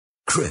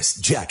Chris,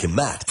 Jack, and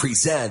Matt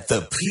present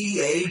the PAB,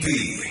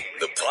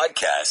 the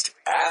podcast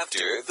after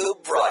the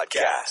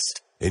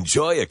broadcast.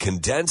 Enjoy a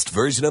condensed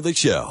version of the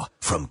show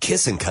from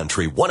Kissin'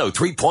 Country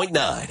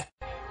 103.9.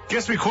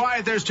 Guess be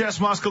quiet. There's Jess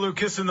Muskaloo,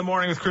 Kiss in the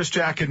Morning with Chris,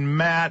 Jack, and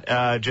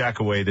Matt. Jack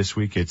away this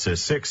week. It's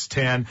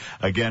 6:10.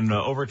 Again,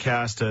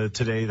 overcast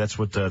today. That's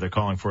what they're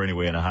calling for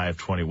anyway, and a high of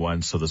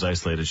 21. So those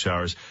isolated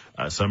showers.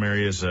 Some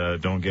areas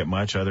don't get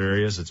much. Other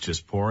areas, it's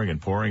just pouring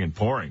and pouring and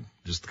pouring.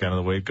 Just kind of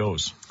the way it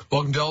goes.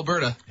 Welcome to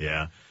Alberta.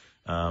 Yeah.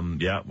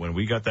 When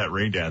we got that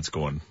rain dance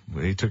going,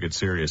 they took it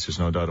serious. There's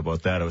no doubt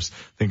about that. I was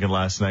thinking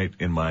last night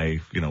in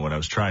my, when I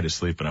was trying to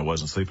sleep and I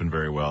wasn't sleeping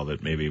very well,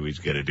 that maybe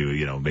we'd get to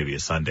do, maybe a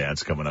sun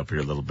dance coming up here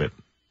a little bit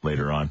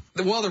later on.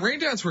 Well, the rain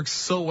dance works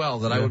so well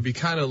that I would be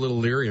kind of a little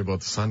leery about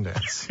the sun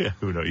dance. Yeah,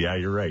 who knows? Yeah,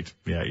 you're right.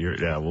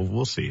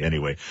 We'll see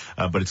anyway.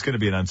 But it's going to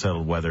be an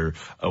unsettled weather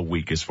a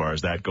week as far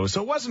as that goes.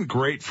 So it wasn't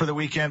great for the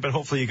weekend, but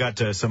hopefully you got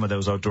some of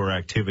those outdoor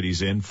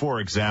activities in.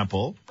 For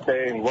example,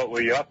 saying, what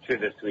were you up to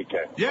this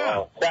weekend? Yeah.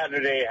 Well,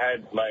 Saturday I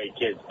had my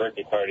kid's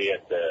birthday party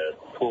at the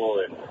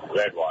pool in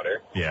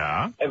Redwater.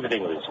 Yeah.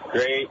 Everything was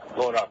great.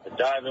 Going off the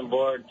diving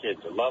board, kids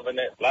are loving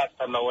it. Last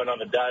time I went on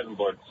the diving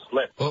board,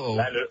 slipped.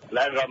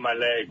 Landed on my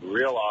leg,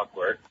 real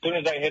awkward. As soon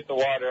as I hit the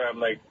water, I'm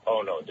like,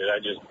 oh no, did I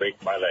just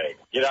break my leg?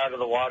 Get out of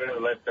the water, the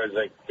lifeguard's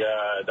like,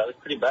 that was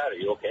pretty bad. Are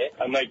you okay?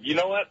 I'm like, you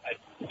know what?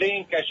 I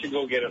think I should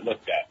go get it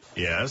looked at.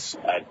 Yes.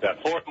 At the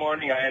fourth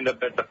morning, I end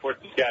up at the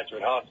Fort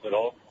Saskatchewan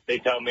Hospital. They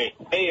tell me,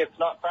 hey, it's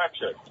not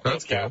fractured.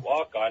 That's I can't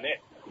walk on it.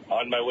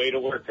 On my way to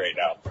work right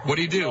now. What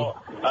do you do? So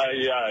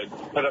I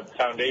put up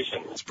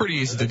foundation. It's pretty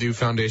easy to do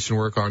foundation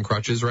work on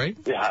crutches, right?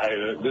 Yeah,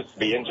 this would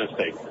be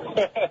interesting.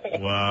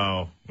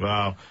 Wow.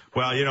 Well,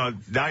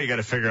 now you got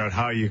to figure out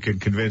how you can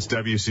convince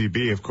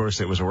WCB, of course,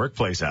 it was a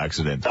workplace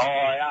accident. Oh,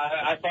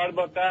 I thought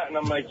about that, and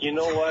I'm like, you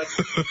know what?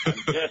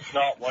 I'm just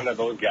not one of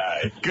those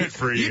guys. Good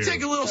for you. You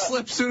take a little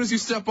slip as soon as you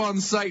step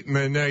on site, and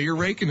then you're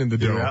raking in the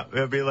dough. Yeah,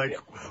 it'll be like,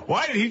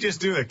 why did he just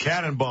do a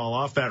cannonball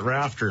off that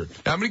rafter?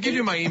 I'm going to give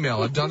you my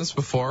email. I've done this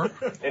before.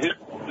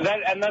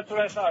 And that's what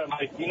I thought. I'm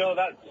like,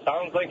 that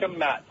sounds like a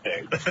Matt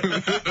thing.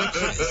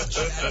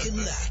 Jack and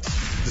Matt,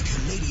 the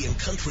Canadian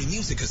Country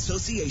Music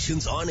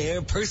Association's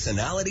on-air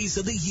personalities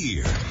of the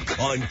year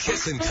on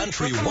Kissin'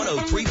 Country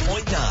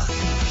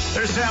 103.9.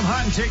 There's Sam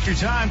Hutton. Take your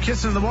time.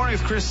 Kissin' in the Morning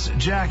with Chris,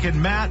 Jack,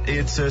 and Matt.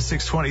 It's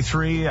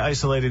 6:23.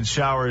 Isolated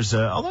showers.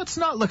 Although it's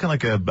not looking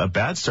like a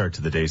bad start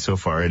to the day so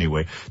far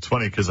anyway. It's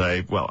funny because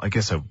I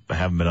guess I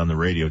haven't been on the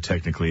radio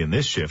technically in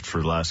this shift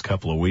for the last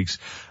couple of weeks.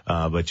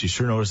 But you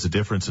sure notice the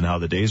difference in how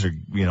the days are,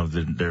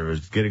 they're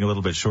getting a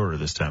little bit shorter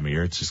this time of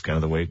year. It's just kind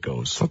of the way it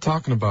goes. Stop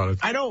talking about it.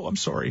 I know. I'm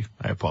sorry.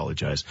 I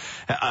apologize.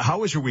 How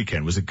was your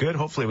weekend? Was it good?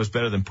 Hopefully it was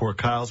better than poor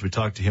Kyle's. We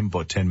talked to him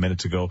about 10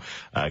 minutes ago.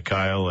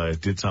 Kyle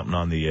did something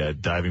on the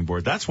diving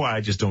board. That's why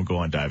I just don't go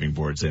on diving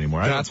boards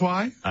anymore. That's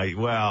why? I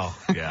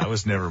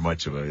was never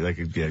much of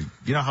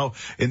you know how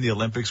in the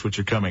Olympics, which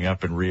are coming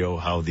up in Rio,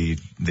 how they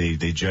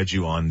judge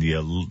you on the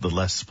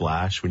less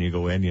splash when you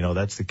go in.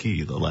 That's the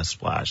key, the less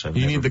splash.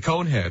 You need the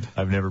cone head.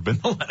 I've never been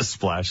the less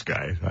splash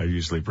guy. I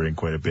usually bring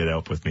quite a bit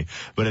out with me.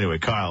 But anyway,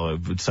 Kyle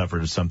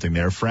suffered something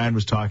there. Fran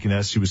was talking to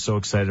us. She was so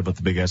excited about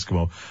the big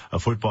Eskimo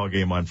football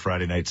game on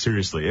Friday night.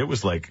 Seriously, it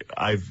was like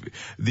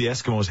the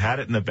Eskimos had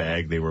it in the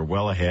bag. They were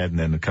well ahead, and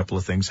then a couple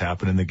of things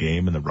happened in the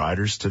game, and the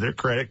Riders, to their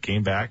credit,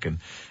 came back and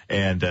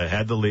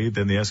had the lead.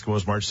 Then the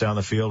Eskimos marched down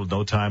the field with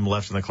no time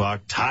left on the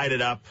clock, tied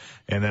it up,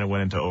 and then it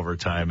went into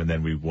overtime, and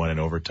then we won in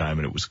overtime,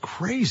 and it was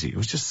crazy. It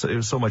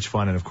was so much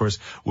fun. And of course,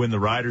 when the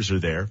Riders are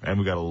there, and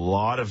we got a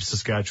lot of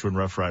Saskatchewan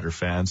Rough Rider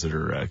fans that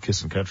are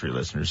Kissin' Country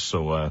listeners,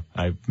 so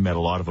I met a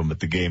lot of them at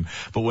the game.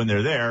 But when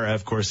they're there,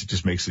 of course, it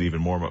just makes it even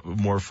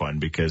more fun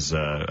because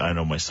I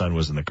know my son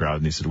was in the crowd,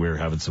 and he said we were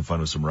having some fun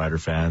with some Rider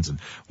fans, and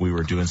we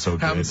were doing so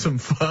good. Having some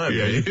fun.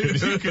 Yeah, you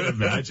can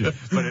imagine.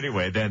 But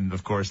anyway, then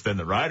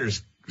the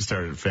Riders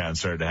fans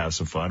started to have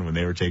some fun when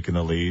they were taking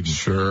the lead.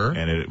 Sure.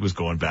 And it was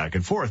going back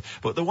and forth.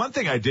 But the one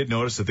thing I did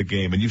notice at the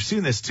game, and you've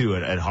seen this too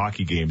at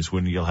hockey games,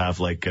 when you'll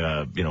have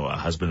a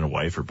husband and a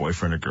wife or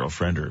boyfriend or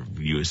girlfriend, or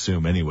you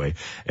assume anyway,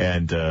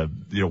 and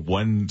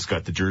one's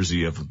got the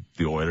jersey of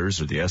the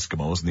Oilers or the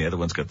Eskimos, and the other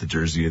one's got the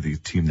jersey of the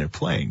team they're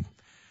playing.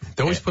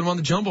 They always put them on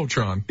the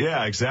Jumbotron.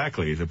 Yeah,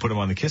 exactly. They put them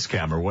on the Kiss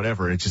Cam or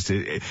whatever. And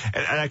and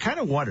I kind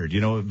of wondered,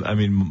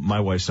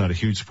 my wife's not a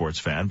huge sports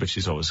fan, but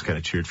she's always kind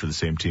of cheered for the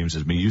same teams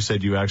as me. You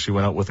said you actually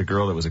went out with a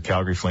girl that was a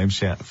Calgary Flames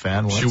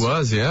fan once? She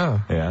was, yeah.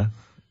 Yeah.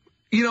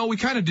 We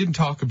kind of didn't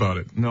talk about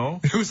it.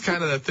 No? It was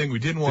kind of that thing we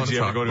didn't want to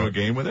talk about. Did you ever go to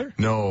a game with her?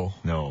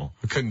 No.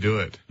 We couldn't do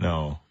it.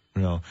 No.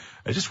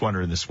 I just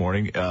wondering this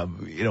morning, have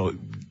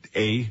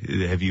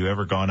you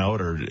ever gone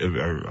out or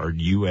are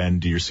you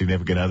and your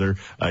significant other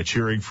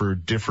cheering for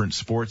different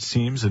sports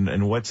teams,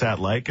 and what's that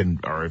like?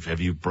 Or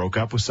have you broke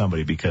up with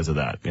somebody because of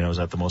that? Is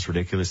that the most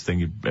ridiculous thing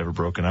you've ever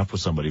broken up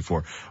with somebody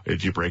for?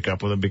 Did you break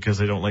up with them because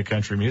they don't like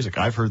country music?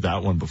 I've heard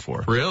that one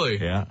before.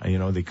 Really? Yeah.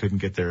 They couldn't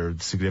get their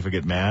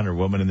significant man or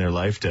woman in their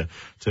life to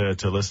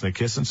listen to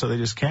Kissin', so they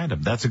just canned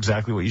them. That's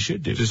exactly what you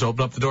should do. Just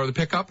open up the door of the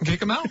pickup and kick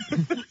them out.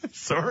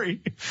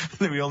 Sorry.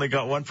 We only only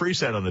got one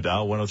preset on the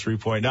dial,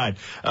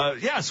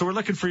 103.9. So we're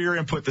looking for your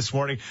input this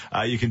morning.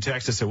 You can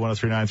text us at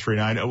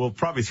 103939. We'll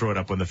probably throw it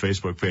up on the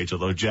Facebook page,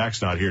 although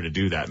Jack's not here to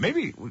do that.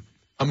 Maybe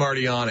I'm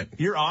already on it.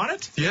 You're on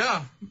it?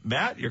 Yeah.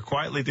 Matt, you're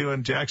quietly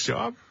doing Jack's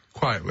job?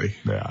 Quietly.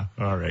 Yeah.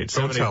 All right.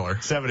 Don't tell her.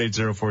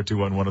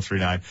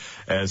 780-421-1039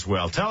 as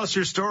well. Tell us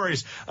your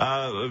stories,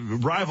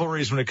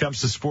 rivalries when it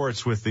comes to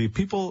sports with the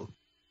people.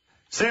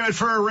 Save it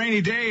for a rainy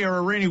day or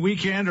a rainy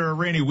weekend or a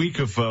rainy week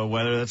of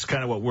weather. That's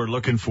kind of what we're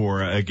looking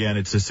for. Again,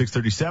 it's a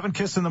 6:37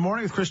 Kiss in the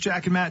Morning with Chris,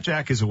 Jack, and Matt.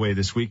 Jack is away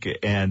this week.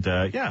 And,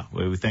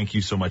 we thank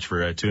you so much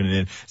for tuning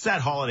in. It's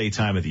that holiday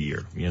time of the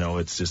year. You know,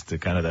 it's just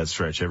kind of that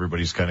stretch.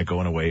 Everybody's kind of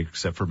going away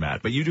except for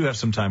Matt. But you do have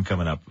some time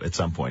coming up at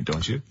some point,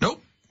 don't you?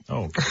 Nope.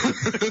 Oh. I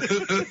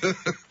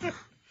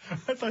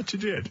thought you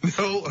did.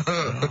 No.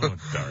 Oh,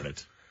 darn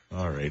it.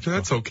 All right.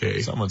 That's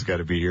okay. Someone's got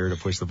to be here to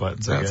push the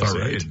buttons. That's all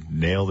right.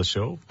 Nail the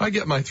show. I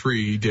get my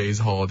 3 days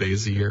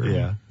holidays a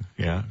year.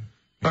 Yeah.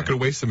 Not going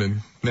to waste them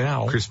in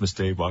now. Christmas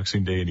Day,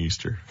 Boxing Day, and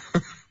Easter.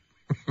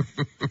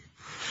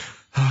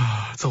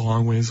 It's a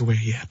long ways away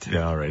yet.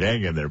 Yeah, all right.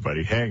 Hang in there,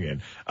 buddy. Hang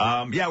in.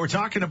 We're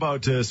talking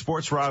about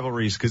sports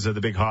rivalries because of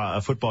the big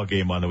football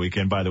game on the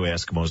weekend. By the way,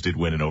 Eskimos did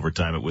win in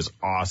overtime. It was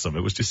awesome.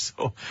 It was just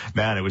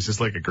it was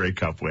just like a Grey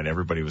Cup win.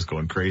 Everybody was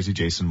going crazy.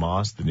 Jason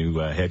Moss, the new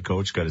head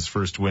coach, got his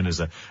first win as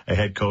a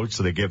head coach.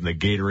 So they gave him the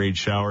Gatorade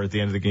shower at the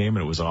end of the game,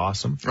 and it was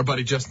awesome. Our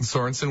buddy Justin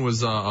Sorensen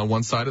was on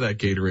one side of that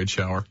Gatorade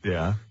shower.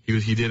 Yeah.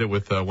 He did it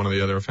with one of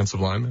the other offensive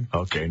linemen.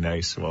 Okay,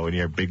 nice. Well, when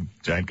you're a big,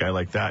 giant guy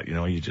like that, you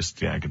know, you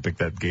just, I can pick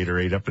that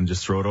Gatorade up and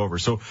just throw it over.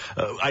 So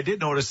I did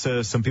notice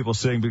some people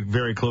sitting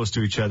very close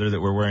to each other that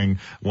were wearing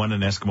one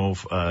an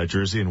Eskimo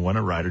jersey and one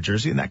a Rider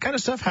jersey, and that kind of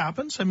stuff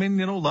happens. I mean,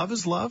 you know, love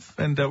is love,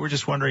 and we're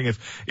just wondering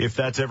if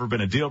that's ever been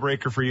a deal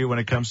breaker for you when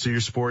it comes to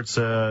your sports,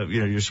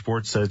 your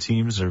sports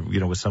teams, or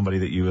with somebody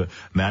that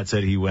Matt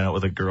said he went out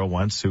with a girl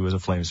once who was a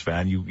Flames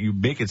fan. You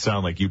make it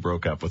sound like you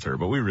broke up with her,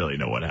 but we really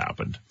know what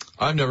happened.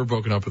 I've never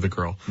broken up with a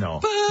girl. No.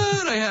 But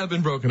I have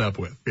been broken up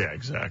with. Yeah,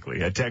 exactly.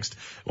 Text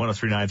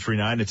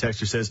 103939. The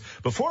texter says,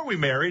 before we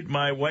married,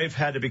 my wife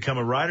had to become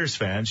a Riders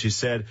fan. She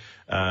said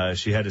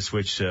she had to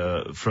switch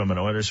from an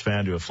Oilers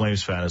fan to a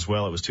Flames fan as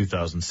well. It was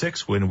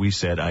 2006 when we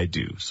said I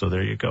do. So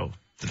there you go.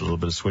 Did a little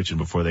bit of switching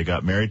before they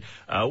got married.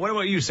 What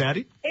about you,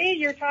 Sandy? Hey,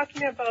 you're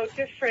talking about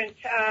different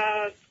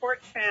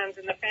sports fans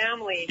in the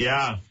family.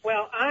 Yeah.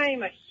 Well,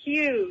 I'm a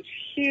huge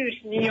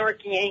New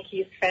York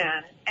Yankees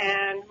fan,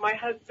 and my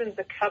husband's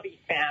a Cubby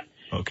fan.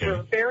 Okay.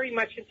 We're very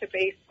much into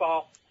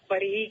baseball, but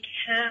he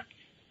can't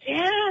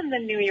stand the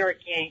New York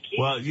Yankees.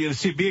 Well, you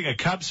see, being a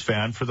Cubs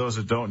fan, for those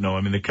that don't know,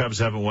 I mean, the Cubs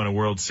haven't won a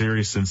World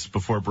Series since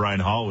before Brian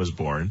Hall was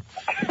born.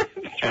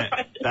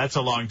 That's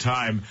a long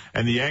time.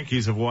 And the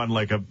Yankees have won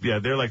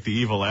they're like the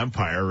evil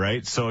empire,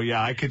 right? So,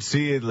 yeah, I could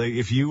see it. Like,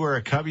 if you were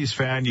a Cubbies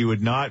fan, you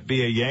would not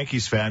be a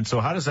Yankees fan. So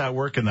how does that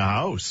work in the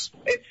house?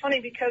 It's funny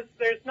because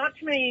there's not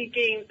too many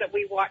games that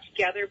we watch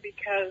together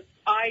because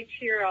I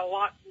cheer a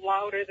lot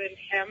louder than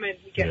him, and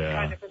he gets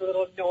kind of a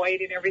little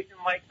annoyed and everything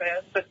like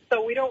this. But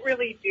so we don't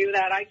really do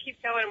that. I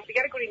keep telling him, we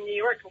got to go to New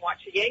York and watch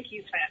a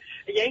Yankees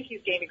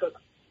game. He goes,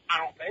 I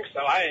don't think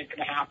so. That ain't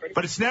gonna happen.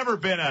 But it's never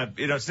been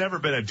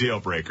a deal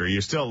breaker. You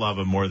still love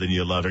them more than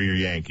you love your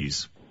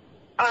Yankees.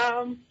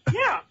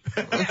 Yeah.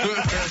 In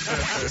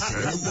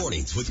the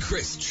mornings with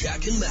Chris,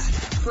 Jack, and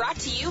Matt. Brought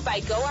to you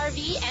by Go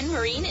RV and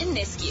Marine in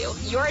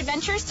Nisku. Your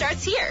adventure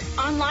starts here.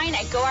 Online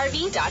at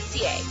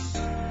GoRV.ca.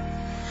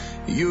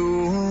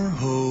 You're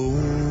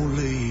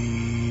holy.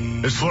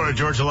 It's Florida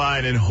Georgia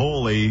Line and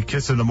Holy.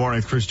 Kiss in the Morning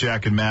with Chris,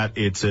 Jack, and Matt.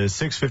 It's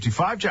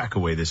 6:55. Jack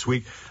away this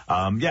week.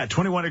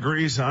 21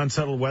 degrees,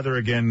 unsettled weather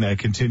again,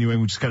 continuing.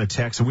 We just got a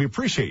text, and we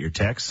appreciate your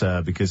texts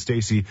because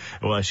Stacy,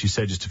 as she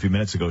said just a few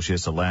minutes ago, she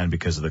has to land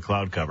because of the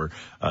cloud cover.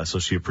 So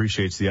she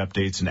appreciates the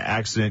updates. An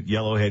accident,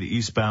 Yellowhead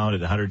eastbound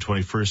at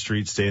 121st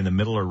Street. Stay in the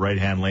middle or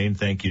right-hand lane.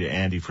 Thank you to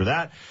Andy for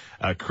that.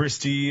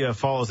 Christy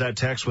follows that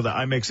text with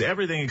I mix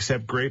everything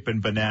except grape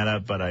and banana,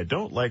 but I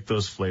don't like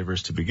those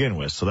flavors to begin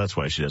with. So that's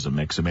why she doesn't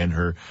mix them in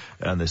her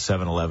on the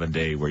 7-Eleven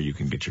day where you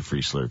can get your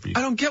free Slurpees.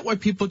 I don't get why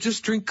people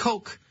just drink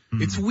Coke.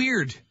 It's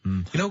weird.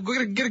 Go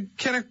get a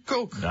can of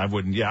Coke. I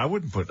wouldn't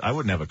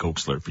have a Coke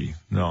Slurpee.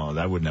 No,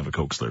 I wouldn't have a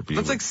Coke Slurpee.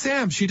 That's like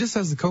Sam. She just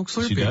has the Coke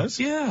Slurpee. She does?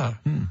 Yeah.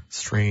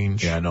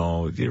 Strange. Yeah,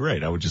 no, you're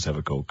right. I would just have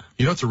a Coke.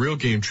 You know, it's a real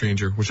game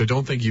changer, which I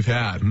don't think you've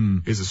had,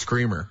 is a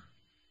Screamer.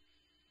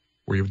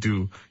 Where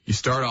you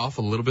start off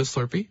a little bit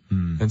Slurpee,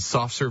 and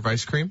soft serve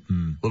ice cream,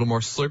 a little more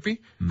Slurpee,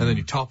 and then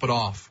you top it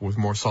off with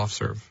more soft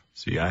serve.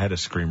 See, I had a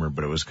Screamer,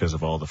 but it was because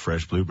of all the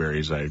fresh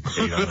blueberries I ate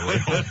on the way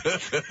home.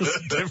 It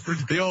was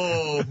different. The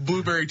old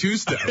blueberry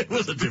two-step. It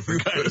was a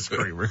different kind of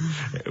Screamer.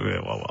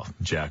 Well,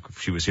 Jack,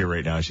 if she was here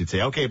right now, she'd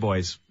say, okay,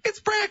 boys. It's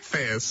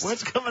breakfast.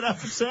 What's coming up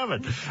at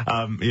 7?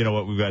 You know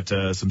what? We've got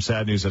some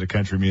sad news out of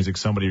country music.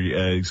 Somebody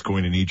is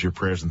going to need your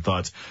prayers and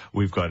thoughts.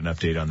 We've got an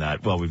update on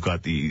that. Well, we've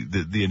got the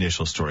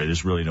initial story.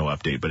 There's really no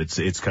update, but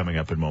it's coming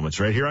up in moments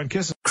right here on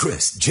Kiss.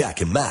 Chris, Jack,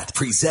 and Matt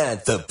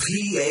present the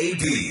PAB,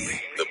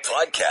 the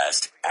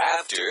podcast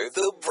after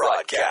the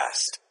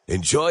broadcast.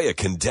 Enjoy a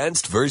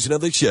condensed version of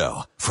the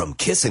show from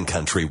Kissin'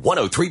 Country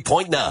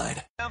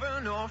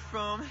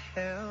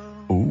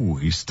 103.9. Ooh,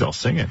 he's still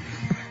singing.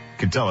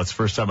 Can tell it's the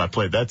first time I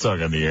played that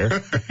song on the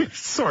air.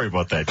 Sorry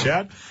about that,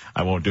 Chad.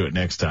 I won't do it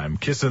next time.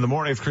 Kiss in the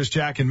morning with Chris,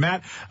 Jack, and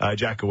Matt.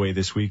 Jack away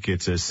this week.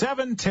 It's a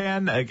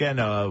 7:10. Again,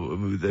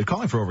 they're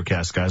calling for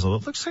overcast skies. Although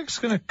it looks like it's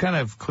going to kind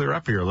of clear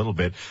up here a little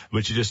bit,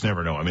 but you just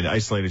never know. I mean,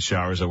 isolated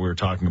showers. We were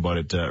talking about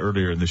it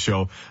earlier in the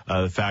show.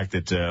 The fact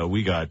that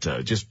we got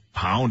just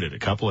pounded a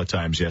couple of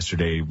times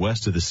yesterday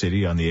west of the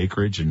city on the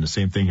acreage, and the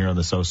same thing here on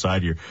the south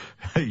side.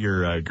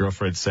 Your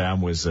girlfriend Sam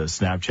was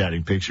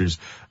Snapchatting pictures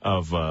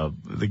of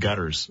the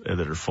gutters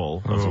that are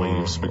full of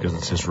leaves because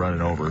it's just running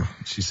over.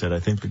 She said,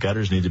 I think the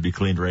gutters need to be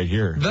cleaned right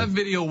here. That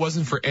video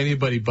wasn't for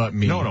anybody but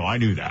me. No, I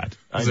knew that.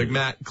 I was like,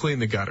 Matt, clean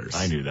the gutters.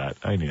 I knew that.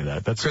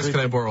 That's Chris, can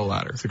I borrow a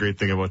ladder? It's a great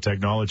thing about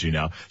technology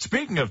now.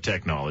 Speaking of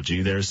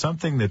technology, there's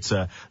something that's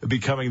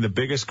becoming the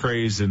biggest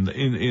craze in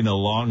a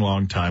long,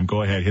 long time.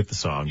 Go ahead, hit the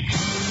song.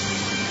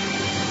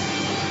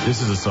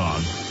 This is a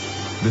song.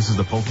 This is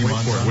the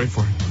Pokemon song. Wait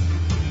for it.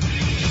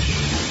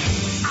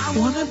 I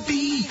want to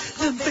be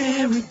the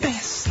very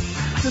best,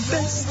 the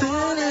best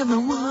that ever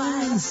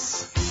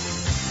was.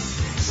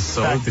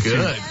 So good.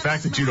 The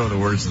fact that you know the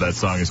words of that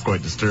song is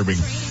quite disturbing,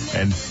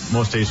 and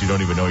most days you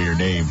don't even know your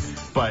name.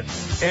 But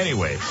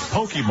anyway,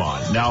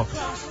 Pokemon. Now,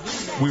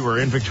 we were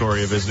in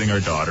Victoria visiting our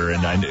daughter,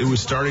 and it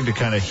was starting to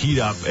kind of heat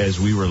up as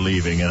we were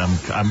leaving, and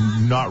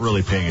I'm not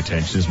really paying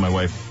attention. As my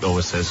wife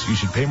always says, you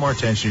should pay more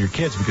attention to your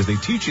kids because they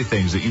teach you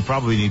things that you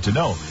probably need to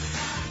know.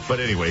 But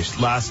anyway,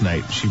 last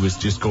night she was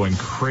just going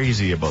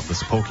crazy about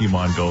this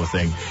Pokemon Go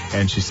thing,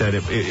 and she said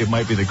it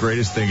might be the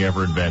greatest thing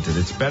ever invented.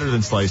 It's better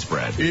than sliced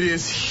bread. It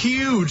is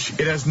huge.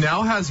 It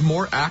now has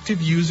more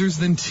active users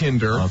than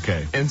Tinder.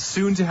 Okay. And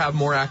soon to have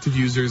more active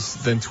users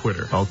than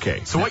Twitter.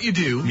 Okay. So what you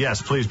do...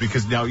 Yes, please,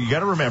 because now you got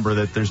to remember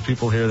that there's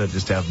people here that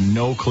just have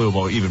no clue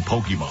about even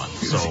Pokemon.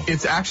 So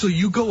it's actually,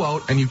 you go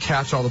out and you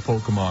catch all the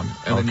Pokemon,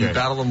 and then you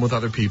battle them with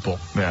other people.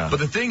 Yeah. But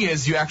the thing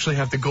is, you actually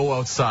have to go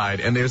outside,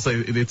 and there's a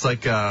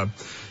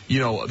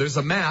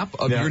map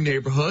of your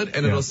neighborhood,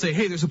 and it'll say,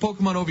 hey, there's a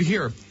Pokemon over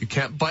here. You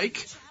can't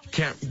bike, you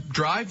can't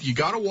drive, you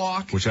gotta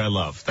walk. Which I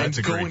love. That's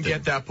a great thing. And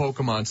get that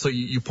Pokemon. So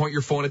you point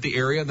your phone at the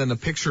area, and then a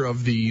picture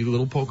of the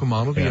little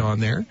Pokemon will be on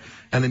there.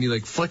 And then you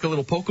flick a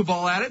little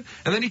Pokeball at it,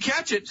 and then you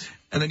catch it,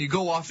 and then you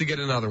go off to get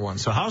another one.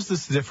 So how's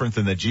this different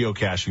than the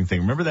geocaching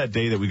thing? Remember that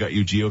day that we got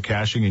you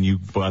geocaching and you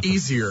bought the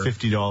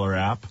 $50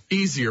 app?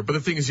 Easier, but the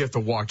thing is you have to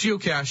walk.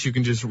 Geocache, you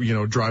can just,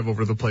 drive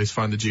over to the place,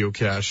 find the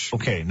geocache.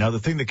 Okay, now the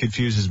thing that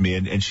confuses me,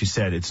 and she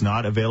said it's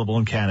not available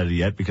in Canada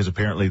yet because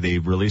apparently they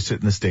released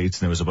it in the States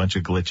and there was a bunch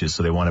of glitches,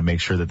 so they want to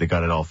make sure that they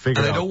got it all figured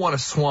out. And they don't want to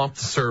swamp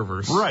the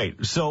servers.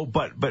 Right, so,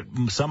 but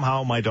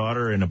somehow my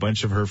daughter and a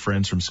bunch of her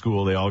friends from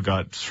school, they all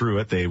got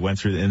through it. They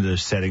went into their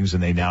settings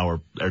and they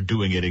now are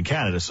doing it in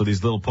Canada. So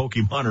these little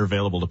Pokemon are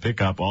available to pick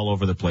up all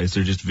over the place.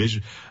 They're just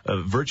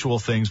virtual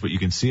things, but you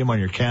can see them on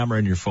your camera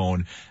and your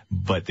phone.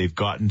 But they've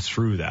gotten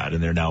through that,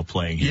 and they're now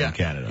playing here in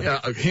Canada.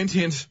 Yeah, hint,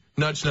 hint,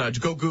 nudge, nudge.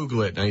 Go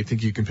Google it. Now you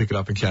think you can pick it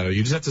up in Canada.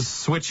 You just have to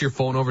switch your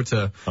phone over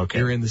to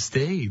you're in the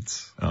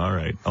States. All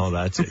right. Oh,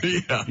 that's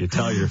it. Yeah. You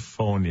tell your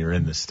phone you're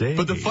in the States.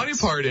 But the funny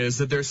part is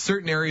that there's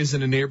certain areas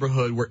in a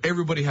neighborhood where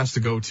everybody has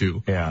to go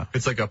to. Yeah.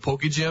 It's like a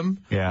Poke Gym.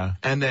 Yeah.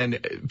 And then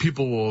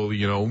people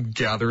will,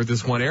 gather at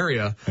this one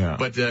area. Yeah.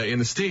 But in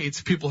the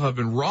States, people have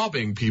been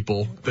robbing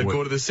people that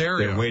go to this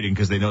area. They're waiting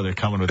because they know they're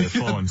coming with their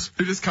phones.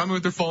 They're just coming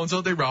with their phones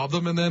out. They rob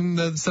them and then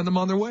send them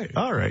on their way.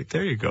 All right.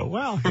 There you go.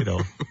 Well,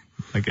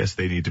 I guess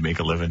they need to make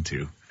a living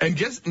too. And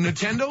guess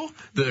Nintendo,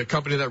 the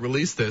company that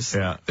released this,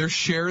 their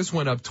shares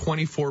went up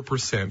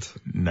 24%.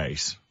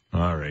 Nice.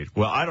 All right.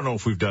 Well, I don't know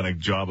if we've done a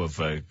job of,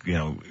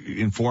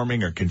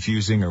 informing or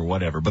confusing or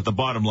whatever. But the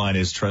bottom line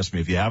is, trust me,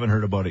 if you haven't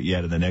heard about it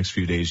yet, in the next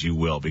few days you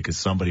will, because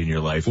somebody in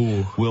your life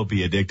will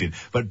be addicted.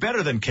 But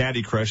better than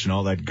Candy Crush and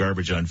all that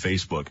garbage on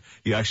Facebook,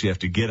 you actually have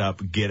to get up,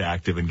 get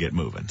active, and get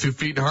moving. 2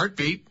 feet and a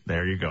heartbeat.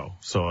 There you go.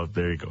 So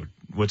there you go.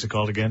 What's it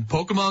called again?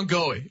 Pokemon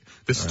Go.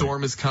 The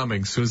storm is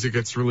coming as soon as it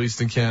gets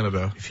released in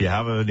Canada. If you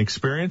have an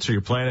experience or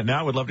you're playing it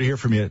now, we'd love to hear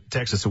from you.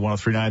 Text us at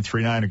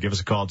 103939 or give us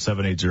a call at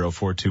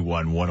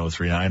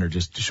 780-421-1039 or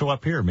just show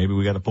up here. Maybe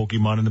we got a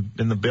Pokemon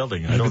in the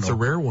building. Maybe it's a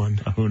rare one.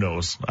 Who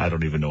knows? I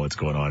don't even know what's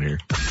going on here.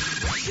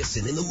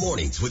 Kissin' in the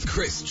mornings with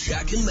Chris,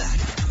 Jack, and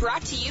Matt.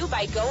 Brought to you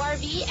by Go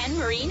RV and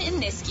Marine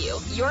in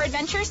Nisku. Your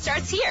adventure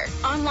starts here.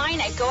 Online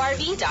at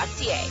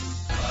GoRV.ca.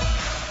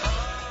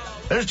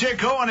 There's Jake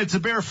Cohen. It's a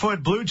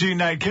barefoot blue jean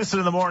night. Kissing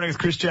in the morning with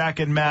Chris, Jack,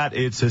 and Matt.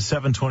 It's a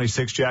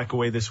 7:26 Jack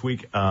away this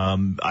week.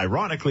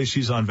 Ironically,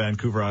 she's on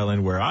Vancouver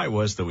Island where I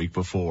was the week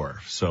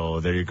before. So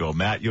there you go.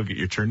 Matt, you'll get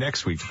your turn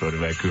next week to go to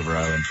Vancouver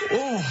Island.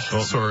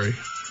 Oh, sorry.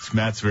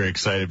 Matt's very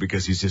excited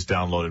because he's just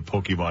downloaded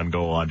Pokemon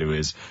Go onto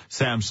his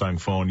Samsung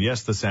phone.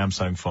 Yes, the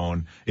Samsung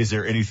phone. Is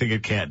there anything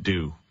it can't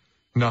do?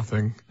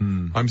 Nothing.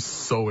 I'm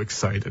so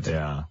excited.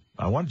 Yeah.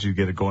 I wanted you to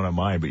get it going on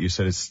mine, but you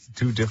said it's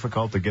too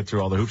difficult to get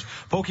through all the hoops.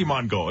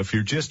 Pokemon Go, if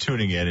you're just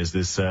tuning in, is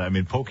this,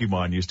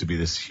 Pokemon used to be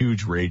this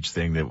huge rage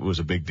thing that was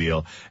a big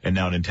deal, and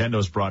now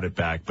Nintendo's brought it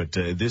back, but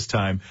this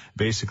time,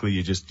 basically,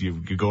 you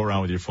go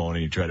around with your phone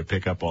and you try to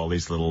pick up all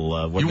these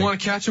little... you want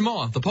to catch them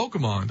all, the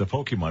Pokemon. The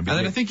Pokemon. And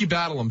then I think you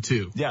battle them,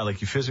 too. Yeah,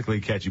 like you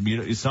physically catch them.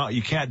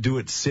 You can't do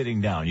it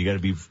sitting down. You got to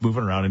be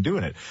moving around and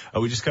doing it.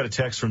 We just got a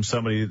text from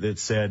somebody that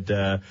said,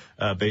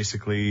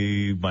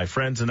 basically, my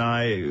friends and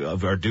I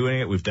are doing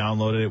it. We've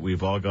downloaded it.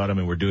 We've all got them,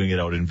 and we're doing it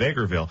out in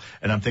Vegreville.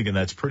 And I'm thinking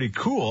that's pretty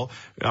cool.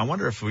 I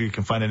wonder if we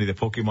can find any of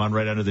the Pokemon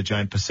right under the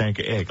giant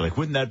Pasanka egg. Like,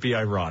 wouldn't that be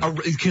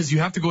ironic? Because you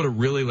have to go to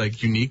really,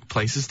 unique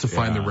places to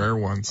find the rare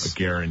ones.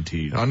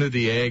 Guaranteed. Under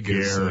the egg.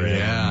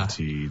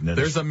 Guaranteed. Yeah.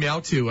 There's a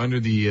Meowth under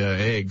the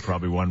egg.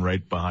 Probably one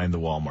right behind the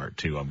Walmart,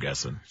 too, I'm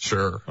guessing.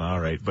 Sure. All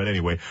right. But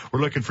anyway,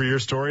 we're looking for your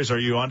stories. Are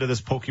you onto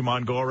this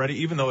Pokemon Go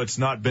already? Even though it's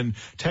not been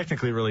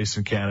technically released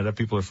in Canada,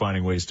 people are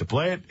finding ways to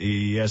play it.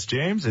 Yes,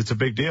 James, it's a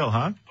big deal,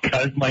 huh?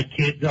 Because my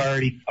kid's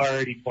already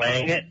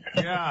playing it.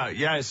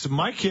 Yeah. So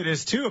my kid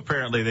is too.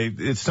 Apparently,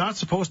 it's not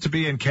supposed to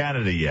be in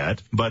Canada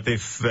yet, but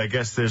I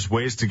guess there's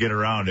ways to get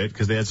around it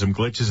because they had some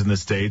glitches in the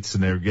States,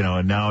 and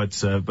and now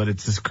it's but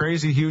it's this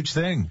crazy huge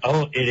thing.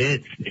 Oh, it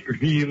is.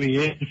 It really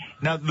is.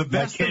 Now, the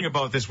best thing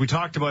about this, we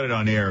talked about it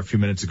on air a few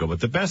minutes ago, but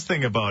the best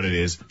thing about it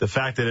is the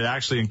fact that it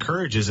actually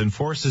encourages and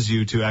forces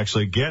you to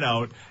actually get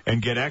out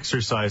and get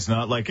exercise,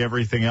 not like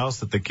everything else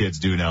that the kids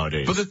do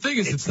nowadays. But the thing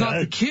is, it's not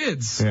the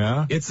kids.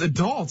 Yeah. It's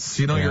adults.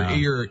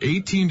 Your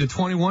 18 to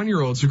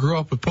 21-year-olds who grew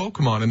up with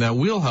Pokemon in that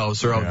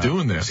wheelhouse are out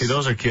doing this. See,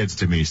 those are kids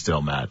to me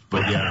still, Matt.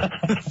 But yeah.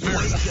 Wake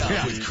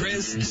up with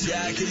Chris,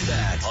 Jack, and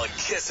Matt on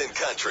Kissin'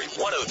 Country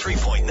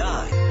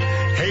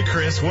 103.9. Hey,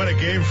 Chris, what a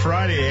game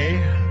Friday,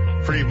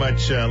 eh? Pretty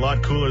much a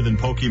lot cooler than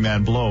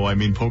Pokemon Blow. I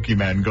mean,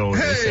 Pokemon Go.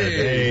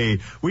 Hey,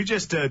 we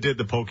just did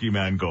the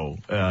Pokemon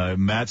Go.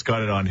 Matt's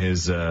got it on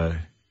his...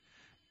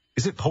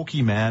 is it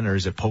Pokemon or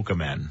is it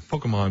Pokemon?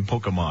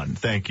 Pokemon.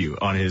 Thank you.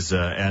 On his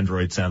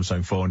Android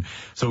Samsung phone.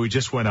 So we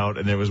just went out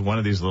and there was one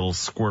of these little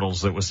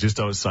squirtles that was just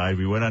outside.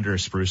 We went under a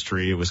spruce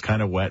tree. It was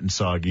kind of wet and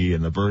soggy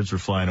and the birds were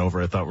flying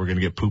over. I thought we were going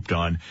to get pooped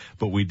on,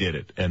 but we did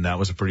it. And that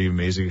was a pretty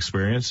amazing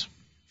experience.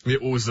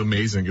 It was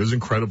amazing. It was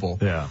incredible.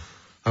 Yeah.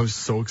 I was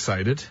so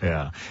excited.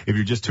 Yeah. If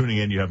you're just tuning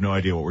in, you have no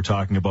idea what we're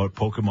talking about.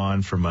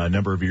 Pokemon from a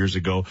number of years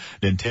ago.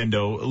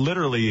 Nintendo,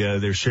 literally,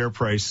 their share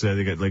price,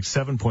 they got like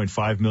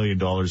 $7.5 million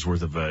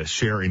worth of a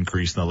share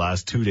increase in the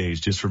last 2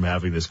 days just from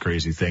having this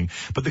crazy thing.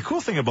 But the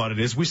cool thing about it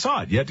is we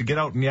saw it. You had to get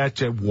out and you had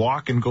to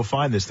walk and go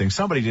find this thing.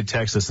 Somebody did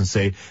text us and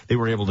say they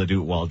were able to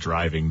do it while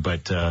driving,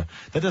 but that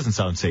doesn't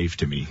sound safe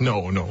to me.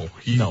 No.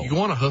 You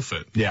want to hoof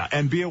it. Yeah,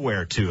 and be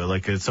aware, too.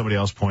 Like somebody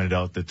else pointed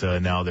out that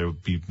now there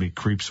would be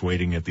creeps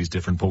waiting at these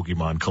different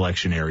Pokemon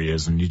collection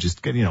areas, and you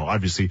just get,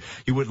 obviously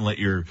you wouldn't let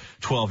your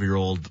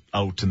 12-year-old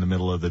out in the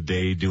middle of the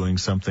day doing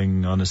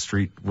something on the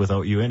street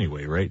without you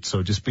anyway, right?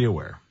 So just be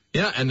aware.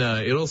 Yeah, and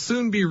it'll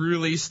soon be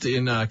released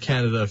in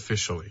Canada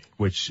officially.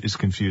 Which is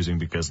confusing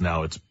because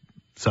now it's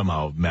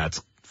somehow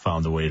Matt's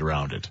found the way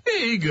around it.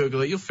 Hey,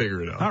 Google it. You'll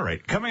figure it out. All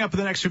right. Coming up in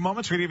the next few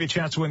moments, we're going to give you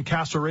a chance to win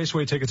Castle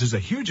Raceway tickets. There's a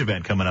huge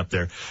event coming up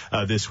there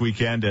this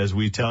weekend as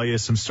we tell you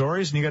some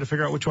stories, and you got to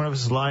figure out which one of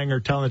us is lying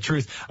or telling the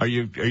truth. Are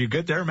you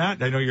good there,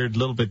 Matt? I know you're a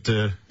little bit...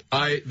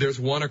 There's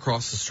one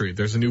across the street.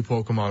 There's a new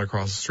Pokemon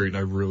across the street, and I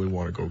really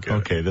want to go get it.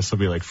 Okay, this will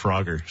be like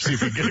Frogger. See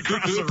if we can get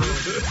across the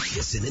road.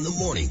 Kissin' in the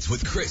mornings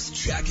with Chris,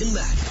 Jack, and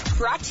Matt.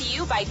 Brought to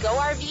you by Go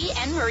RV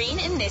and Marine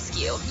in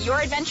Nisku.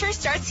 Your adventure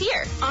starts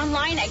here.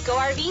 Online at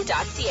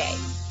GoRV.ca.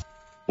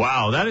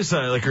 Wow, that is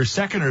like her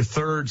second or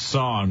third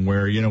song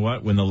where, you know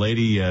what, when the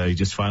lady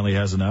just finally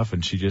has enough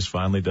and she just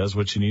finally does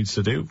what she needs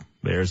to do.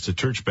 There's the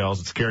church bells.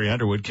 It's Carrie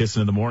Underwood, Kissin'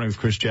 in the Morning with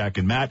Chris, Jack,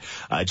 and Matt.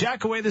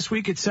 Jack away this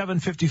week at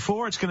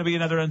 7:54. It's going to be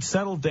another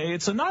unsettled day.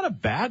 It's not a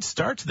bad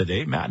start to the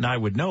day. Matt and I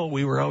would know.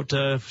 We were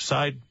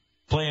outside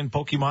playing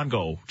Pokemon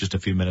Go just a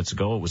few minutes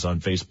ago. It was on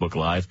Facebook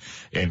Live,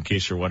 in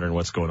case you're wondering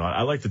what's going on.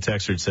 I like the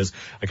texter. It says,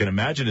 I can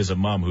imagine as a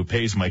mom who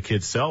pays my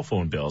kids' cell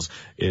phone bills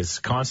is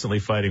constantly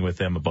fighting with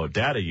them about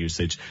data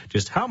usage.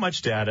 Just how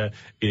much data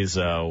is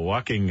a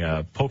walking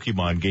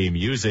Pokemon game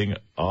using?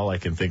 All I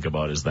can think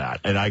about is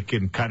that. And I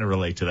can kind of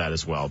relate to that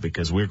as well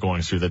because we're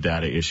going through the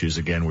data issues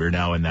again. We're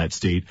now in that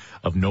state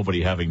of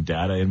nobody having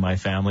data in my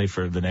family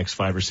for the next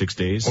 5 or 6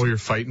 days. Oh, you're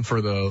fighting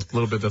for the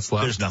little bit that's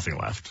left? There's nothing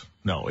left.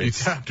 No, it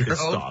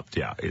stopped.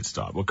 Yeah, it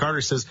stopped. Well, Carter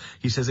says,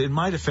 in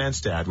my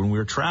defense, Dad, when we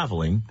were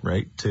traveling,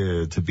 right,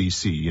 to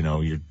BC,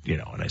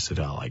 and I said,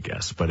 oh, I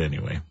guess. But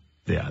anyway,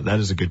 yeah, that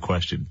is a good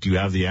question. Do you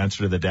have the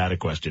answer to the data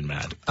question,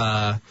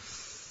 Matt?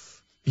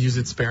 Use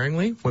it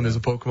sparingly when there's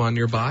a Pokemon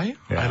nearby?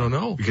 Yeah, I don't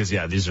know. Because,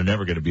 these are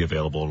never going to be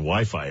available in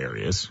Wi-Fi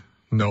areas.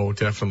 No,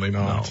 definitely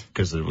not. No,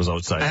 because it was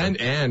outside.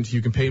 And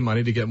you can pay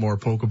money to get more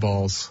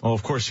Pokeballs. Oh,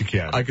 of course you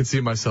can. I can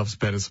see myself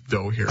spending some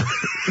dough here.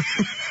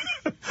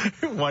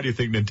 Why do you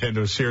think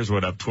Nintendo shares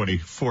went up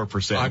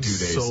 24% I'm in 2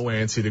 days? so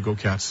antsy to go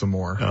catch some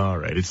more. All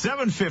right. It's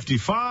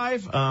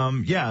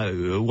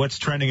 7:55. What's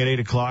trending at 8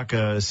 o'clock?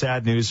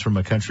 Sad news from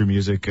a country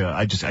music.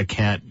 I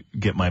can't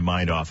get my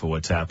mind off of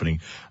what's happening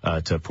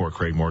to poor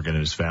Craig Morgan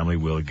and his family.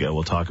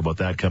 We'll talk about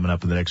that coming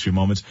up in the next few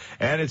moments.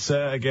 And it's,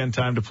 again,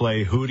 time to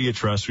play Who Do You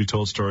Trust? We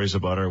told stories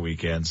about our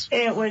weekends.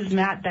 It was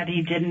Matt that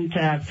he didn't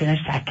finish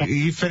second.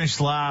 He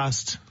finished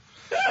last.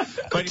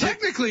 But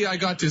technically, I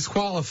got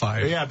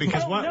disqualified. Yeah,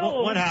 because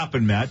what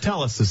happened, Matt?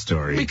 Tell us the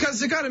story. Because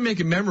they got to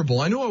make it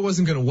memorable. I knew I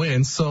wasn't going to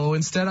win, so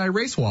instead I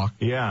race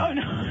walked. Yeah. Oh,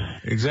 no.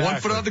 Exactly.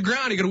 1 foot on the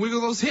ground, you got to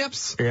wiggle those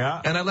hips.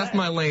 Yeah. And I left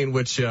my lane,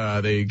 which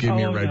they gave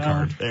me a red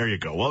card. There you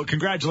go. Well,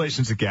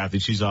 congratulations to Kathy.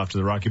 She's off to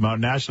the Rocky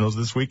Mountain Nationals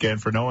this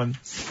weekend for knowing.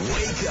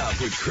 Wake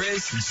up with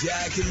Chris,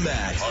 Jack, and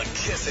Matt on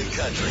Kissin'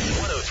 Country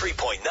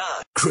 103.9.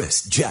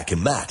 Chris, Jack,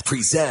 and Matt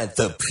present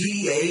the PAB,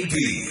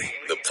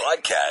 the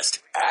podcast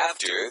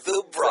after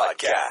the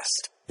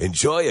broadcast.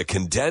 Enjoy a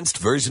condensed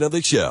version of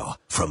the show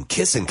from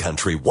Kissin'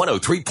 Country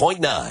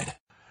 103.9.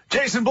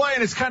 Jason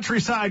Blaine, it's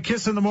Countryside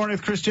Kiss in the Morning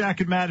with Chris,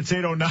 Jack, and Matt. It's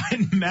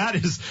 8:09. Matt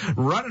is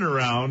running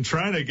around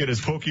trying to get his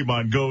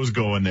Pokemon Go's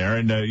going there,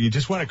 and you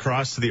just went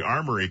across to the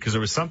armory because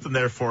there was something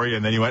there for you,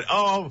 and then you went,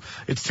 oh,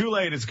 it's too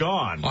late, it's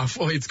gone.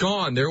 Oh, it's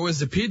gone. There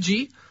was a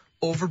Pidgey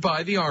over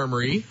by the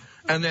armory.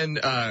 And then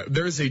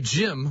there's a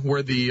gym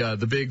where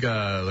the big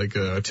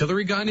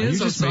artillery gun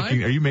is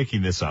outside. Are you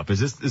making this up? Is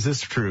this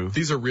true?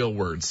 These are real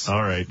words.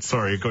 All right,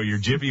 sorry. Go. Your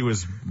Jibby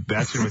was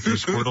batching with your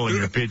Squirtle and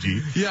your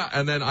Pidgey. Yeah,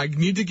 and then I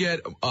need to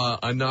get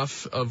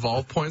enough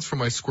evolve points for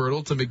my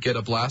Squirtle to get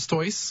a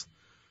Blastoise.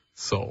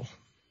 So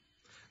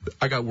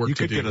I got work to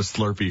do. You could get a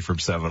Slurpee from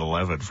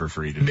 7-Eleven for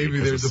free today. Maybe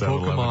there's a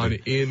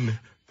Pokemon in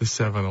the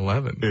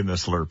 7-Eleven. In the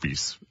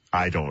Slurpees.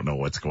 I don't know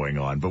what's going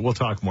on, but we'll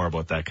talk more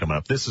about that coming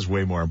up. This is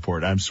way more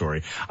important. I'm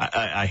sorry.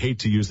 I hate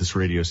to use this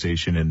radio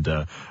station and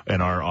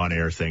our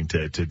on-air thing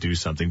to do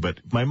something, but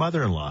my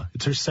mother-in-law,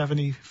 it's her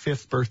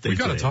 75th birthday We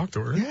got to today. talk to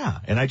her.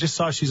 Yeah, and I just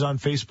saw she's on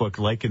Facebook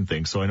liking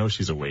things, so I know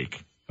she's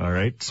awake. All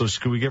right, so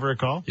can we give her a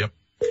call? Yep.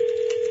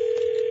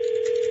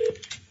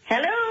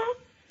 Hello.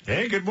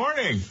 Hey, good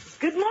morning.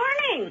 Good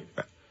morning.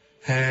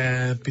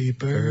 Happy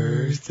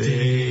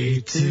birthday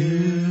to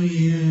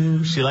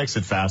you. She likes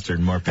it faster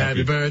and more peppy.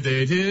 Happy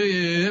birthday to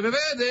you. Happy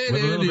birthday to you.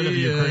 With a little bit of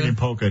Ukrainian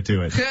polka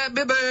to it.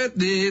 Happy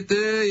birthday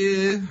to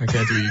you. I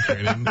can't do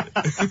Ukrainian.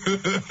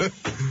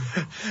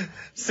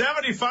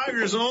 75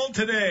 years old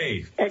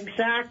today.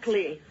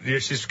 Exactly. Yeah,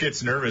 she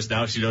gets nervous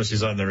now. She knows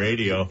she's on the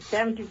radio.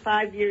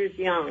 75 years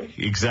young.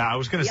 Exactly. I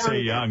was going to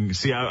say young.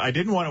 See, I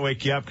didn't want to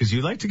wake you up because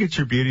you like to get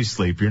your beauty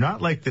sleep. You're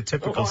not like the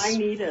typical. Oh, I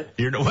need it.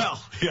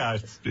 Yeah.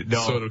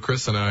 No. So do Chris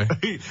and I.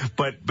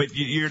 but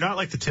you're not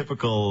like the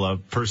typical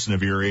person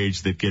of your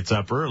age that gets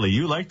up early.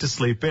 You like to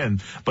sleep in.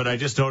 But I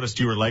just noticed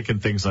you were liking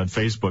things on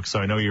Facebook, so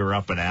I know you were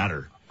up and at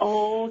her.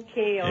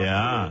 Okay.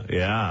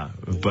 Yeah.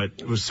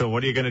 But so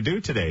what are you going to do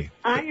today?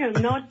 I am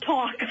not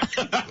talking.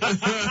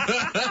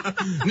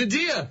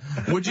 Nadia,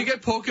 would you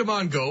get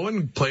Pokemon Go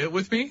and play it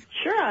with me?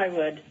 Sure, I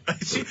would.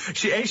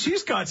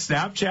 She's got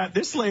Snapchat.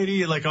 This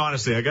lady,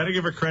 honestly, I got to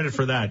give her credit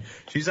for that.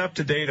 She's up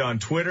to date on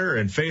Twitter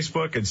and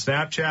Facebook and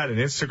Snapchat and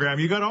Instagram.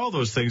 You got all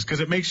those things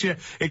because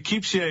it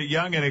keeps you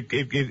young and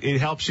it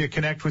helps you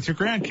connect with your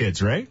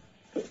grandkids, right?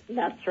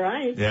 That's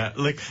right. Yeah,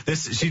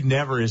 she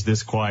never is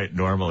this quiet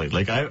normally.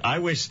 I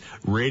wish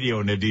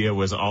Radio Nadia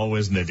was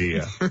always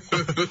Nadia.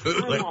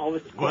 I'm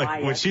always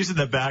quiet. When she's in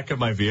the back of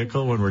my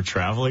vehicle when we're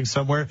traveling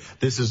somewhere,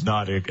 this is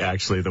not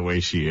actually the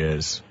way she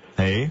is.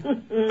 Hey?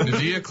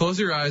 Nadia, close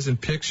your eyes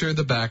and picture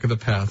the back of the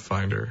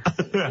Pathfinder.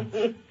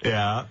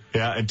 Yeah,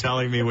 and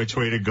telling me which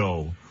way to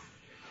go.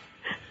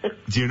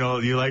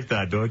 You like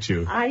that, don't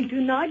you? I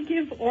do not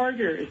give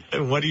orders.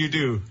 What do you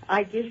do?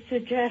 I give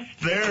suggestions.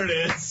 There it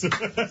is.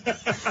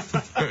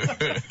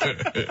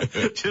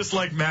 Just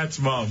like Matt's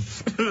mom.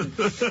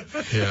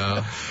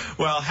 Yeah.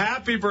 Well,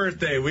 happy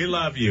birthday. We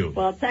love you.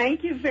 Well,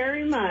 thank you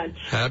very much.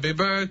 Happy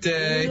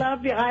birthday. We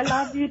love you. I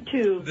love you,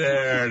 too.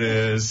 There it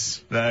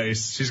is.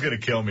 Nice. She's going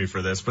to kill me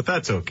for this, but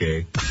that's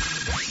okay.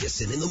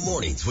 Kissin' in the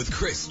Mornings with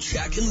Chris,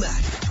 Jack, and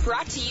Matt.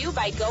 Brought to you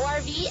by Go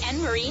RV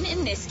and Marine in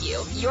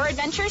Nisku. Your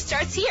adventure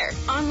starts here.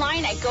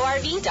 Online at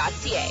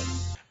GoRV.ca.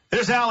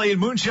 There's Allie and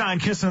Moonshine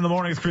Kissing in the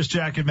Morning with Chris,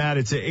 Jack, and Matt.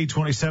 It's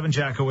 8:27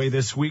 Jack away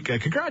this week.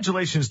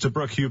 Congratulations to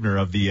Brooke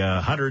Hubner of the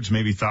hundreds,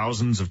 maybe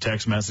thousands of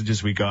text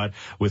messages we got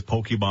with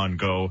Pokemon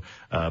Go.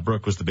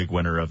 Brooke was the big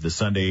winner of the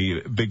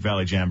Sunday Big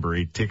Valley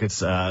Jamboree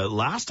tickets.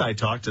 Last I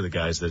talked to the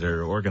guys that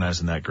are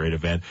organizing that great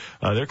event,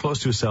 they're close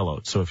to a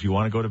sellout. So if you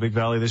want to go to Big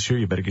Valley this year,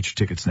 you better get your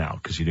tickets now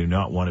because you do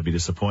not want to be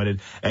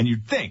disappointed. And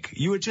you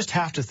would just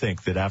have to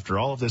think that after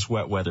all of this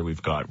wet weather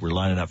we've got, we're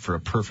lining up for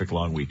a perfect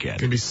long weekend.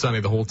 It's going to be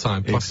sunny the whole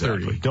time, plus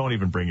exactly. 30. Don't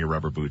even bring your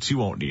rubber boots. You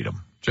won't need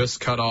them.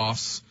 Just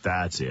cutoffs.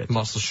 That's it.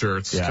 Muscle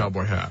shirts,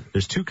 cowboy hat.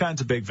 There's two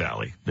kinds of Big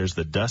Valley. There's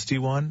the dusty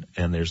one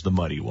and there's the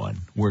muddy one.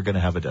 We're going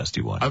to have a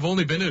dusty one. I've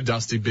only been to a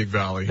dusty Big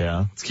Valley.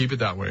 Yeah. Let's keep it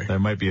that way. There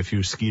might be a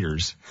few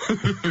skeeters.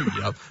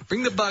 Yep.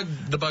 Bring the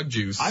bug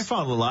juice. I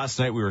found last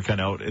night we were kind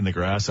of out in the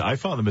grass. I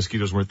found the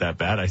mosquitoes weren't that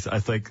bad. I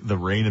think the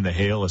rain and the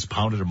hail has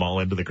pounded them all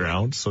into the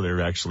ground, so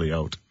they're actually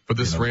out. But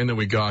this rain that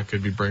we got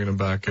could be bringing them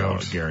back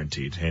out.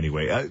 Guaranteed.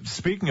 Anyway,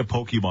 speaking of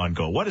Pokemon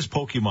Go, what is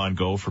Pokemon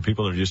Go for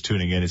people that are just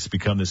tuning in? It's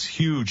become this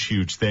huge,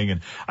 huge thing,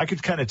 and I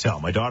could kind of tell.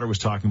 My daughter was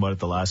talking about it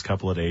the last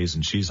couple of days,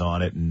 and she's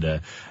on it,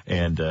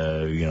 and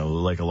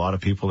like a lot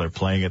of people, they're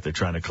playing it. They're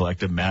trying to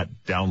collect it. Matt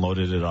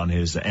downloaded it on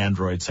his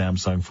Android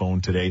Samsung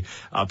phone today.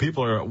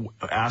 People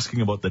are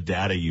asking about the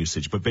data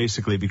usage, but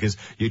basically because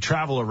you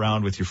travel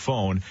around with your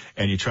phone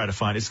and you try to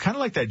find, it's kind of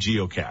like that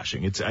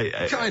geocaching.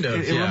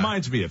 It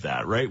reminds me of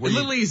that, right? A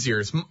little easier.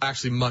 It's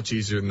actually much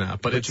easier than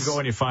that. But you go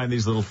and you find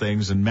these little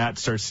things, and Matt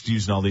starts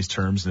using all these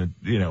terms, and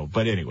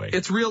but anyway.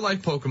 It's real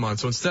life Pokemon.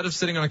 So instead of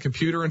sitting on a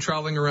computer and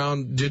traveling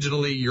around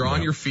digitally, you're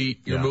on your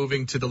feet, you're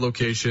moving to the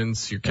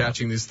locations, you're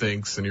catching these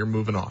things, and you're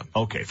moving on.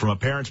 Okay, from a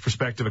parent's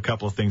perspective, a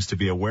couple of things to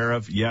be aware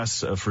of.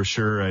 Yes, for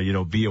sure,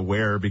 be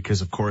aware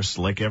because, of course,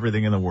 like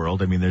everything in the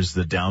world, I mean, there's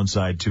the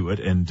downside to it.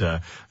 And,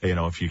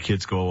 if your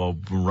kids go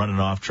running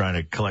off trying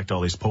to collect all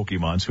these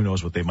Pokemons, who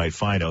knows what they might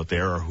find out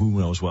there or who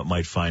knows what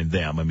might find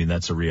them. I mean,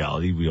 that's a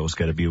reality. We always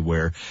got to be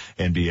aware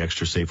and be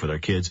extra safe with our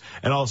kids.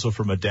 And also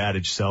from a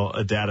data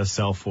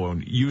cell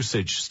phone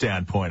usage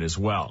standpoint as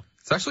well.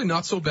 It's actually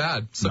not so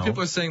bad. Some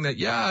people are saying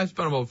that, I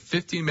spent about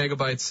 15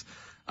 megabytes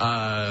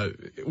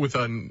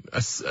within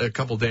a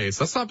couple days.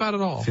 That's not bad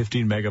at all.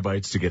 15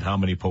 megabytes to get how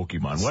many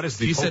Pokemon? What is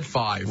the? He said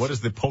 5. What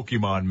is the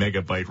Pokemon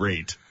megabyte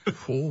rate?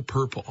 Oh,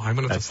 purple. I'm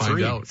gonna have to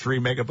find out. 3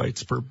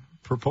 megabytes per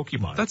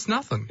Pokemon. That's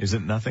nothing. Is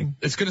it nothing?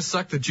 It's gonna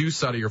suck the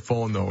juice out of your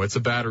phone though. It's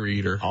a battery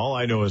eater. All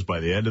I know is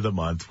by the end of the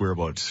month, we're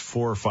about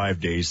 4 or 5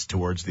 days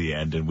towards the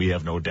end, and we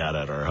have no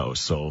data at our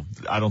house. So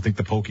I don't think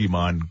the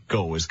Pokemon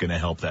Go is gonna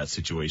help that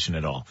situation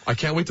at all. I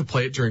can't wait to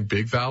play it during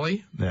Big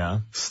Valley.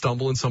 Yeah.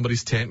 Stumble in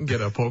somebody's tent and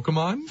get a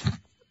Pokemon.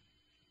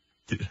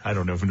 I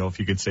don't even know if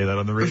you can say that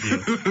on the radio.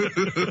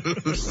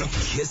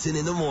 Kissin'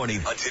 in the morning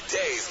on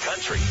today's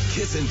country.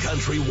 Kissin'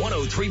 Country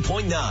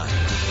 103.9.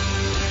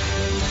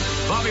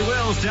 Bobby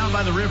Wills down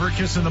by the river,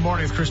 Kissin' in the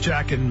morning with Chris,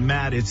 Jack, and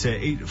Matt. It's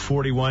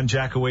 8:41.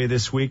 Jack away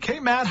this week. Hey,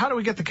 Matt, how do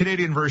we get the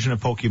Canadian version of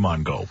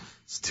Pokemon Go?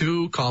 It's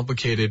too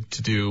complicated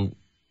to do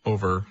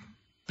over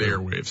the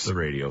airwaves. The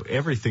radio.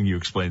 Everything you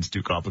explain is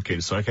too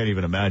complicated, so I can't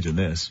even imagine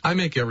this. I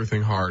make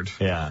everything hard.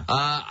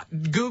 Yeah.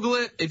 Google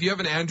it. If you have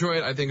an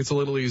Android, I think it's a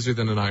little easier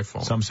than an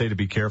iPhone. Some say to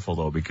be careful,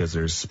 though, because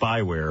there's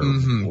spyware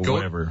or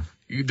whatever.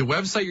 The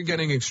website you're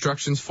getting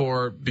instructions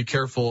for, be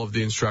careful of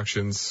the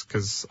instructions,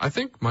 because I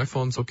think my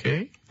phone's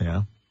okay.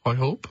 Yeah. I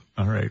hope.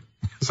 All right.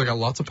 Because I got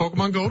lots of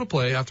Pokemon Go to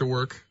play after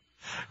work.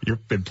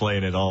 You've been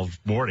playing it all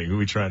morning. Who are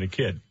we trying to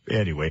kid?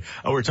 Anyway,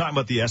 we're talking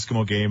about the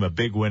Eskimo game, a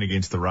big win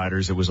against the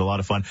Riders. It was a lot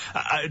of fun.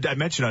 I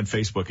mentioned on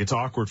Facebook, it's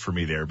awkward for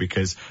me there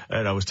because,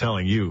 and I was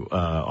telling you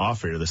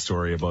off air the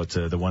story about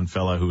the one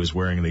fella who was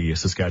wearing the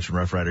Saskatchewan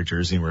Rough Rider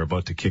jersey, and we're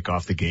about to kick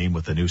off the game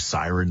with the new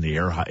siren, the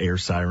air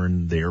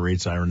siren, the air raid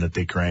siren that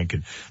they crank.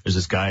 And there's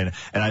this guy,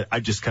 and I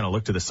just kind of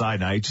looked to the side,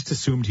 and I just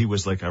assumed he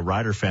was like a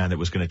Rider fan that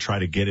was going to try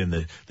to get in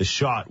the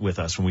shot with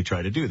us when we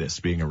try to do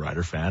this, being a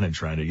Rider fan and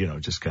trying to,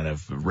 just kind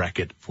of wreck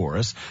it for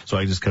us. So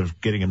I just kind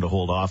of getting him to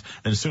hold off.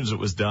 And as soon as it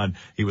was done,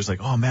 he was like,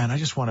 "Oh man, I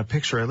just want a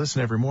picture. I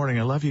listen every morning.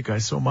 I love you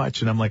guys so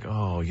much." And I'm like,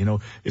 "Oh,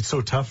 it's so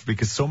tough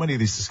because so many of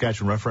these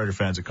Saskatchewan Rough Rider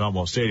fans at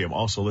Commonwealth Stadium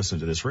also listen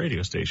to this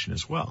radio station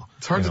as well."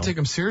 It's hard to take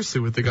them seriously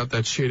when they got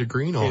that shade of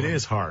green on. It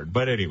is hard.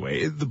 But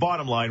anyway, the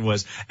bottom line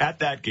was at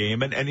that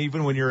game, and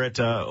even when you're at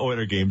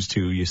Oiler games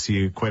too, you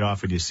see quite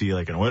often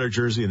like an Oiler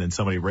jersey and then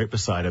somebody right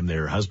beside them,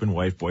 their husband,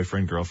 wife,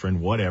 boyfriend, girlfriend,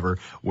 whatever,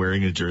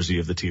 wearing a jersey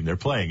of the team they're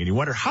playing. And you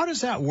wonder, how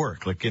does that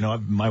work? Like,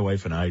 my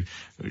wife and I,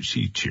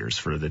 she cheers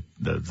for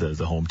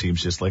the home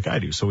teams just like I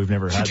do. So we've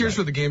never had She cheers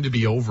for the game to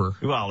be over.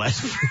 Well,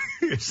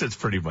 that's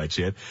pretty much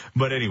it.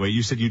 But anyway,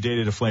 you said you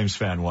dated a Flames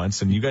fan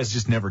once, and you guys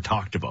just never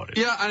talked about it.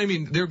 Yeah, I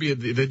mean, there'd be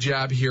the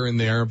jab here and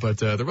there, but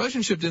the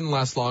relationship didn't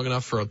last long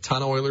enough for a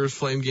ton of Oilers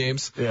Flame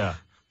games. Yeah.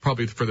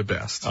 Probably for the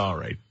best. All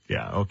right.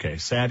 Yeah, okay.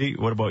 Sandy,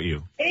 what about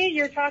you? Hey,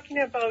 you're talking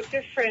about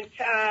different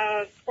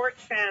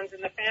sports fans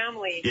in the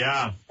family.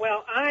 Yeah.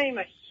 Well, I'm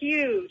a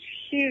huge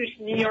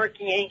New York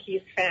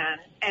Yankees fan,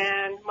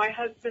 and my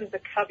husband's a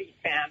Cubby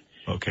fan.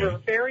 Okay. We're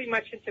very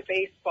much into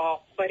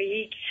baseball, but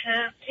he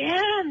can't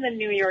stand the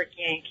New York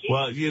Yankees.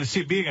 Well,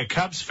 see, being a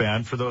Cubs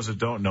fan, for those that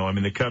don't know, I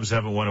mean, the Cubs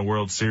haven't won a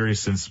World Series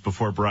since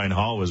before Brian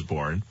Hall was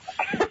born.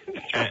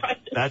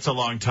 That's a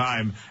long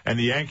time. And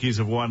the Yankees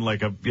have won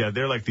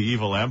they're like the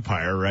evil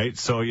empire, right?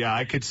 So, yeah,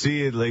 I could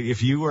see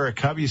if you were a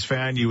Cubbies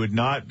fan, you would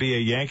not be a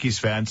Yankees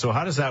fan. So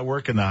how does that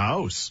work in the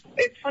house?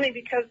 It's funny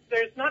because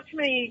there's not too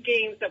many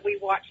games that we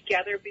watch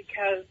together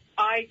because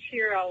I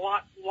cheer a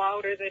lot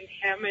louder than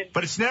him.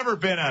 But it's never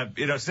been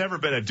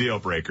a deal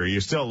breaker. You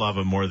still love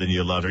him more than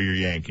you love your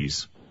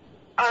Yankees.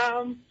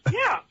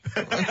 Yeah.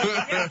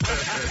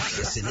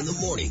 Kissin' in the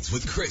Mornings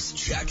with Chris,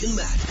 Jack, and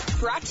Matt.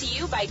 Brought to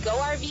you by Go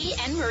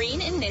RV and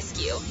Marine in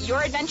Nisku.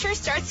 Your adventure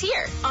starts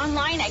here.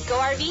 Online at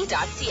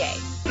GoRV.ca.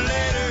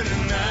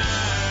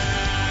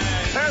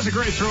 That's a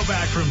great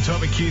throwback from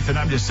Toby Keith, and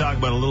I'm just talking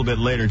about a little bit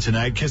later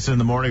tonight. Kissin' in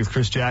the Morning with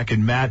Chris, Jack,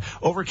 and Matt.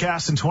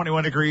 Overcast and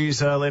 21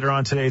 degrees later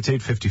on today. It's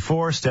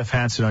 8:54. Steph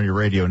Hansen on your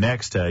radio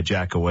next.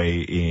 Jack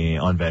away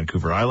on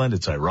Vancouver Island.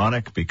 It's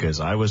ironic because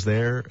I was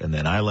there, and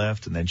then I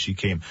left, and then she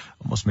came.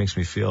 Almost makes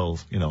me feel,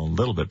 a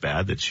little bit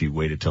bad that she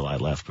waited till I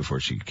left before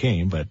she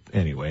came. But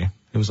anyway,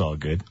 it was all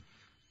good.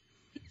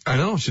 I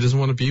know. She doesn't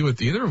want to be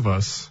with either of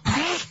us.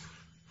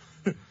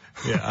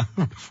 Yeah,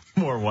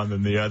 more one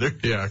than the other.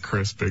 Yeah,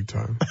 Chris, big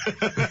time.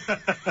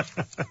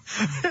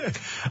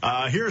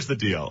 Here's the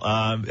deal.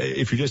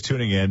 If you're just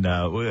tuning in,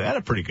 we had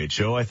a pretty good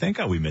show, I think.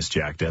 We missed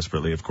Jack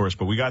desperately, of course,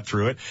 but we got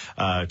through it.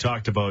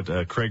 Talked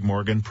about Craig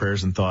Morgan,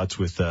 Prayers and Thoughts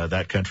with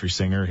That Country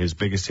Singer. His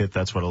biggest hit,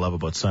 That's What I Love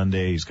About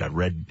Sunday. He's got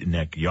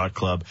Redneck Yacht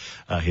Club.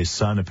 His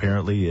son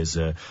apparently is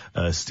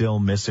still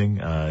missing,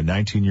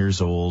 19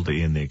 years old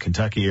in the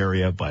Kentucky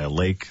area by a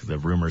lake. The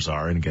rumors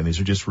are, and again,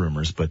 these are just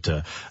rumors, but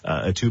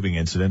a tubing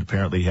incident.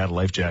 Apparently he had a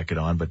life jacket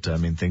on, but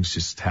things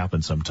just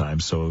happen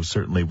sometimes. So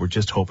certainly we're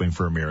just hoping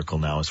for a miracle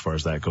now as far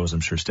as that goes. I'm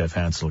sure Steph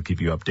Hansen will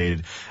keep you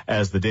updated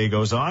as the day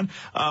goes on.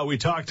 We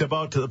talked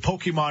about the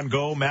Pokemon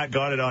Go. Matt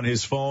got it on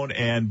his phone,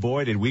 and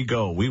boy, did we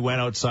go. We went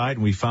outside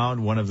and we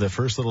found one of the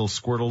first little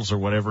Squirtles or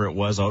whatever it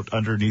was out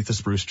underneath the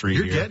spruce tree.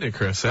 You're getting it,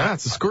 Chris. Yeah,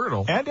 it's a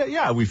Squirtle. And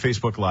we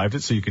Facebook Lived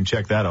it, so you can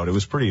check that out. It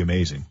was pretty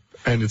amazing.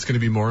 And it's going to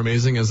be more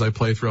amazing as I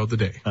play throughout the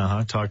day.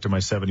 Talked to my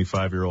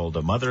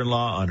 75-year-old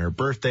mother-in-law on her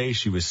birthday.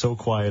 She was so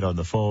quiet on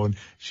the phone.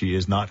 She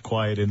is not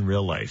quiet in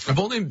real life. I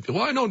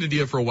know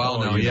Nadia for a while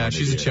now. Yeah,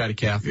 she's a chatty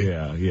Cathy.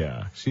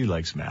 Yeah. She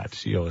likes Matt.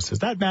 She always says,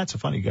 that Matt's a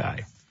funny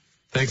guy.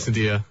 Thanks,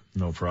 Nadia.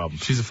 No problem.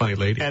 She's a funny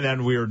lady. And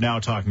then we are now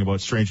talking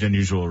about strange and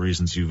unusual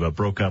reasons you've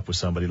broke up with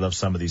somebody. Love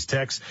some of these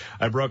texts.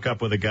 I broke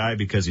up with a guy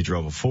because he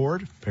drove a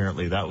Ford.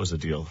 Apparently that was a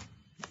deal.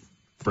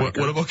 What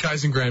about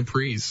guys in Grand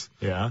Prix?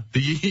 Yeah.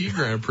 The Yee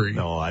Grand Prix.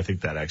 No, I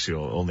think that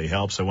actually only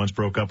helps. I once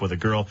broke up with a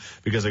girl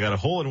because I got a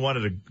hole-in-one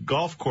at a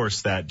golf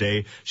course that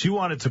day. She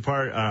wanted to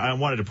I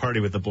wanted to party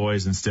with the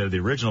boys instead of the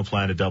original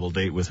plan to double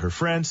date with her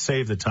friends,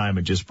 save the time,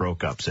 and just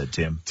broke up, said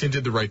Tim. Tim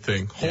did the right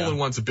thing.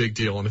 Hole-in-one's a big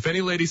deal. And if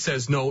any lady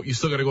says, no, you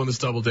still got to go on this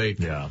double date.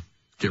 Yeah.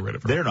 Get rid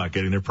of her. They're not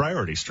getting their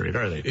priorities straight,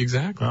 are they?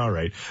 Exactly. All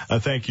right.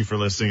 Thank you for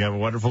listening. Have a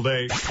wonderful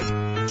day.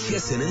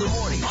 Kissin' in the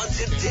Morning on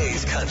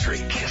today's country.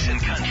 Kissin'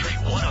 Country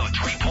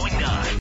 103.9.